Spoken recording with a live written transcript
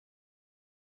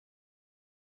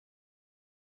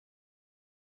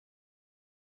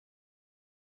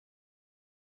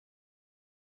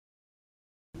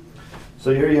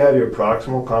So here you have your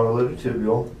proximal convoluted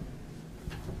tubule,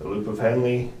 the loop of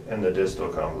Henle, and the distal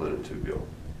convoluted tubule.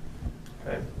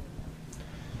 Okay.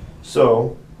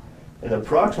 So in the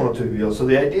proximal tubule, so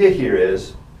the idea here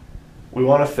is we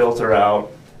want to filter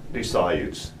out these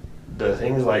solutes. The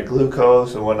things like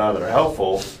glucose and whatnot that are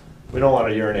helpful, we don't want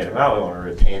to urinate them out, we want to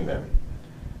retain them.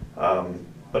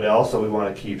 But also we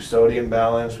want to keep sodium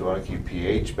balance, we want to keep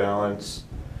pH balance.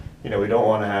 You know, we don't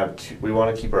want to have, we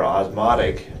want to keep our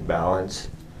osmotic balance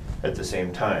at the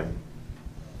same time.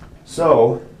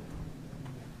 So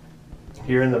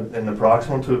here in the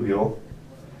proximal tubule,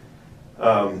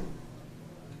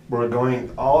 we're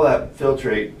going, all that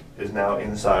filtrate is now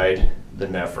inside the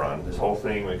nephron. This whole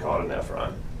thing, we call it a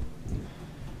nephron.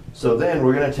 So then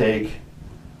we're going to take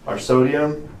our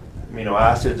sodium, amino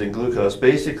acids, and glucose,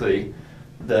 basically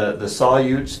the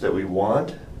solutes that we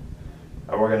want,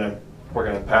 and we're going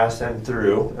to pass them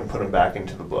through and put them back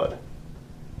into the blood.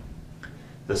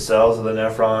 The cells of the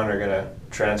nephron are going to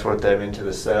transport them into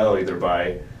the cell either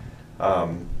by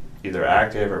either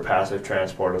active or passive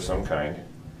transport of some kind,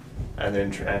 and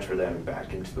then transfer them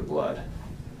back into the blood.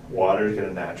 Water is going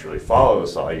to naturally follow the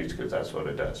solutes because that's what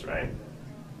it does, right?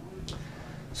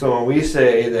 So when we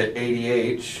say that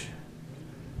ADH,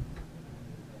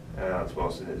 it's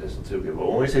mostly the distal tubule, but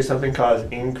when we say something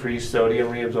causes increased sodium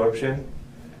reabsorption,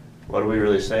 what are we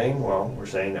really saying? Well, we're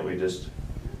saying that we just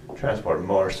transport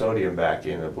more sodium back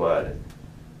in the blood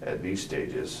at these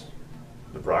stages,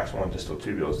 the proximal and distal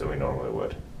tubules, than we normally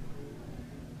would.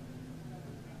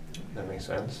 That makes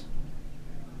sense?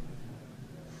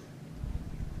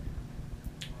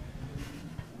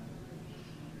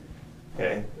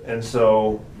 Okay, and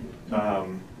so,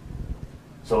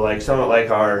 so like some like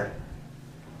our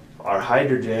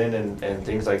hydrogen and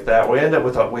things like that, we end up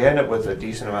with a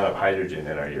decent amount of hydrogen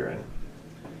in our urine,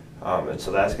 and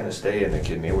so that's going to stay in the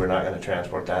kidney. We're not going to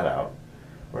transport that out.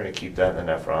 We're going to keep that in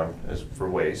the nephron as for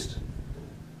waste.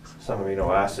 Some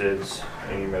amino acids,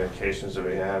 any medications that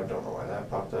we have, don't know why that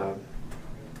popped up.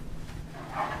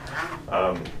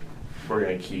 We're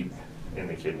going to keep in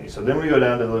the kidney. So then we go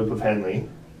down to the loop of Henle.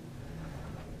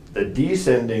 The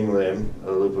descending limb of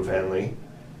the loop of Henle,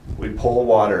 we pull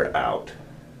water out.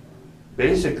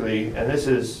 Basically, and this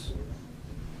is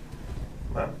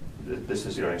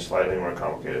going slightly more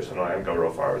complicated, so I'm not going to go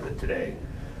real far with it today.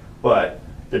 But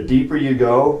the deeper you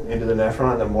go into the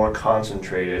nephron, the more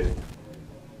concentrated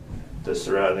the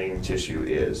surrounding tissue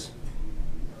is.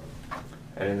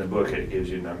 And in the book, it gives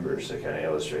you numbers to kind of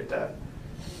illustrate that.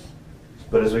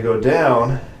 But as we go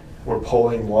down, we're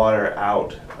pulling water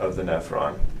out of the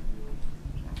nephron.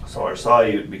 So our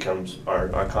solute becomes, our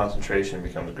concentration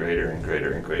becomes greater and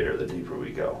greater and greater the deeper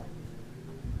we go.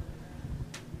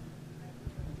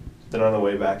 Then on the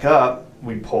way back up,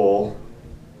 we pull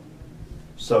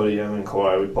sodium and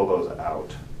chloride, we pull those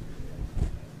out.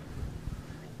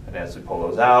 And as we pull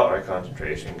those out, our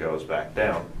concentration goes back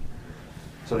down.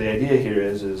 So the idea here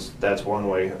is that's one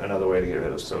way, another way to get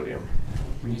rid of sodium.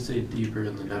 When you say deeper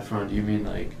in the nephron, do you mean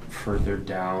like further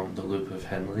down the loop of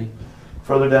Henle?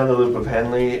 Further down the loop of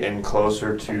Henle and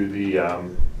closer to the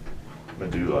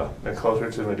medulla. The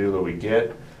closer to the medulla we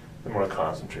get, the more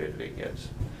concentrated it gets.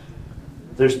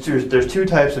 There's two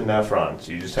types of nephrons.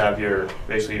 You just have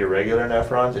basically your regular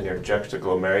nephrons and your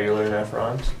juxtaglomerular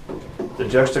nephrons. The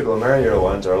juxtaglomerular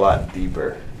ones are a lot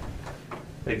deeper.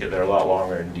 They're a lot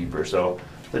longer and deeper. So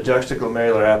the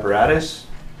juxtaglomerular apparatus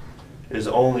is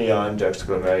only on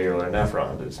juxtaglomerular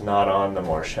nephrons. It's not on the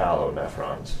more shallow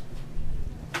nephrons.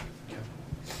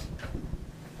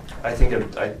 I think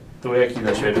the way I keep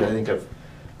that straight is I think of,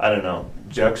 I don't know,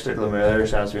 juxtaglomerular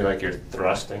sounds to me like you're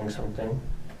thrusting something.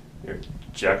 You're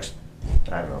you're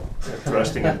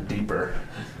thrusting it deeper.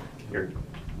 You're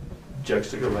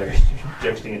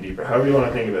juxting it deeper. However you want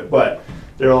to think of it. But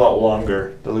they're a lot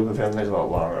longer. The loop of Henle is a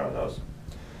lot longer on those.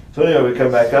 So anyway, we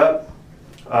come back up,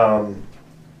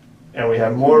 and we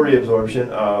have more reabsorption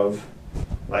of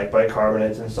like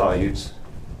bicarbonates and solutes.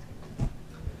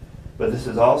 But this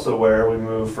is also where we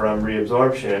move from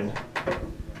reabsorption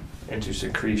into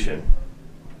secretion.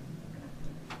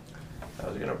 I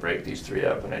was going to break these three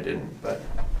up and I didn't, but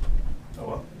oh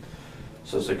well.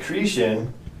 So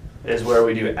secretion is where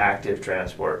we do active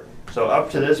transport. So up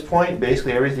to this point,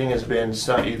 basically everything has been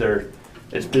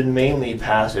it's been mainly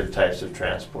passive types of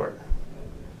transport.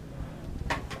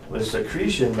 With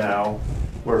secretion now,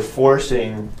 we're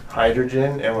forcing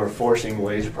hydrogen and we're forcing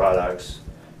waste products.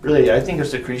 Really, I think of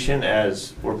secretion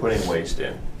as we're putting waste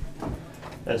in.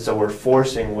 And so we're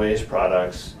forcing waste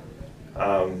products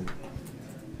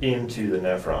into the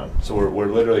nephron. So we're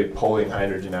literally pulling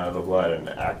hydrogen out of the blood and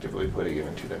actively putting it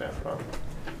into the nephron.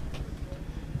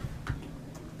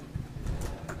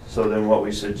 So then what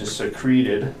we said, just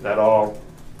secreted, that all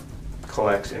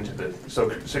collects into the, so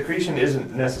secretion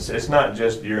isn't necessary, it's not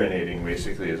just urinating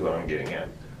basically is what I'm getting at.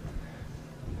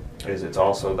 It's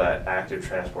also that active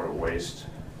transport of waste.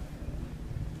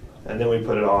 And then we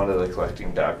put it all into the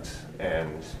collecting duct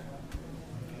and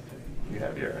you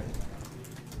have urine.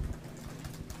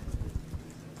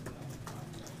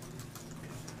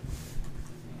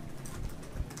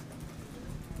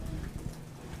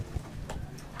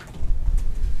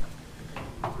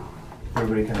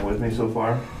 Everybody kind of with me so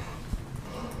far?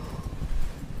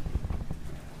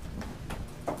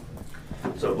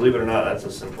 So believe it or not, that's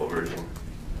a simple version.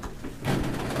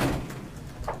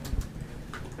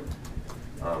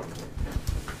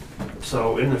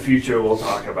 So in the future, we'll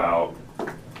talk about a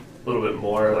little bit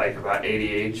more like about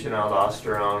ADH and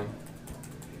aldosterone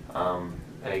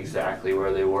and exactly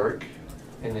where they work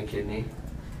in the kidney.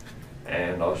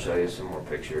 And I'll show you some more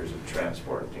pictures of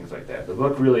transport and things like that. The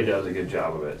book really does a good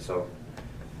job of it, so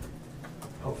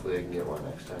hopefully I can get one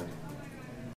next time.